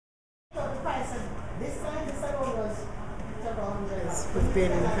This side one was several hundreds.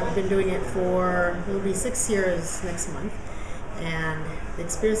 Have been doing it for, it'll be 6 years next month. And the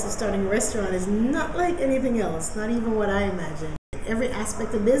experience of starting a restaurant is not like anything else, not even what I imagined. Every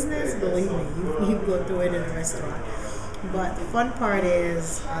aspect of business, believe me, you go through it in a restaurant. But the fun part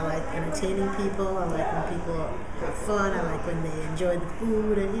is I like entertaining people. I like when people have fun. I like when they enjoy the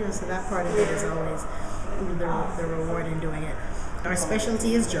food, and so that part of it is always the reward in doing it. Our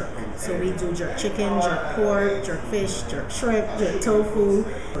specialty is jerk. So we do jerk chicken, jerk pork, jerk fish, jerk shrimp, jerk tofu.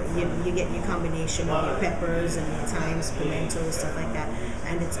 You get your combination of your peppers and your thymes, pimento, stuff like that.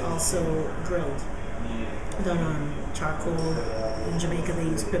 And it's also grilled, done on charcoal. In Jamaica they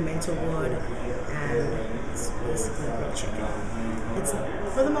use pimento wood, and it's basically grilled chicken. It's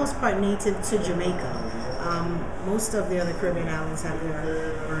for the most part native to Jamaica. Most of the other Caribbean islands have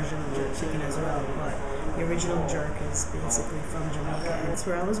their version of jerk chicken as well, but the original jerk is basically from Jamaica. That's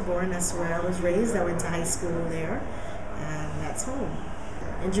where I was born, that's where I was raised. I went to high school there, and that's home.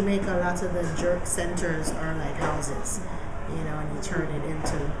 In Jamaica, a lot of the jerk centers are like houses, and you turn it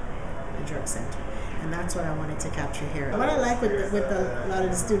into a jerk center. And that's what I wanted to capture here. What I like with a lot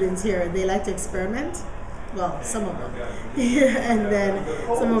of the students here, they like to experiment. Well, some of them. And then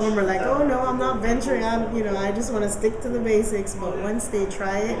some of them are like, oh no, I'm not venturing out, I just want to stick to the basics. But once they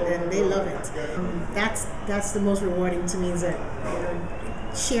try it, then they love it. That's the most rewarding to me, is that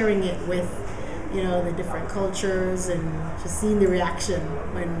sharing it with the different cultures, and just seeing the reaction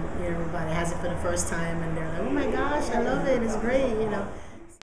when everybody has it for the first time and they're like, oh my gosh, I love it, it's great,